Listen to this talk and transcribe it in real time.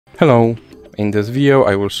Hello! In this video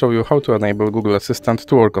I will show you how to enable Google Assistant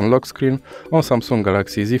to work on lock screen on Samsung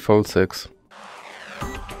Galaxy Z Fold 6.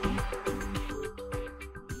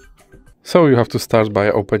 So you have to start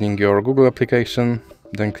by opening your Google application,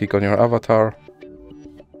 then click on your avatar,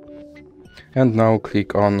 and now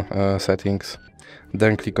click on Settings.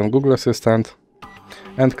 Then click on Google Assistant,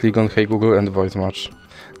 and click on Hey Google and Voice Match.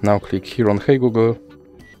 Now click here on Hey Google,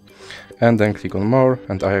 and then click on More,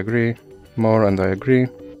 and I agree, More, and I agree.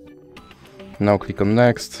 Now click on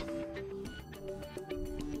Next,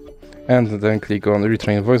 and then click on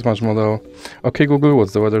Retrain Voice Match Model. Okay Google,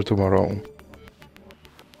 what's the weather tomorrow?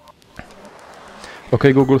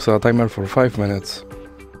 Okay Google, set a timer for 5 minutes.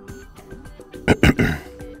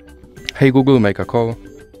 Hey Google, make a call.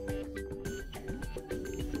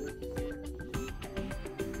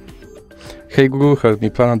 Hey Google, help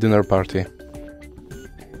me plan a dinner party.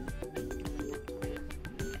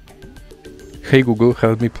 Hey Google,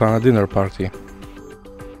 help me plan a dinner party.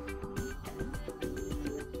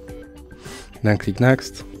 Then click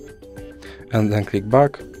Next, and then click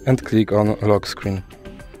Back, and click on Lock Screen.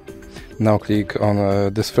 Now click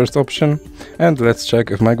on this first option, and let's check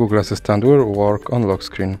if my Google Assistant will work on lock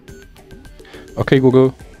screen. Okay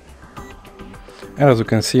Google. And as you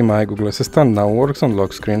can see, my Google Assistant now works on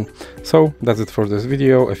lock screen. So that's it for this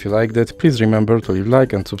video. If you liked it, please remember to leave a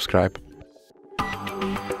like and subscribe.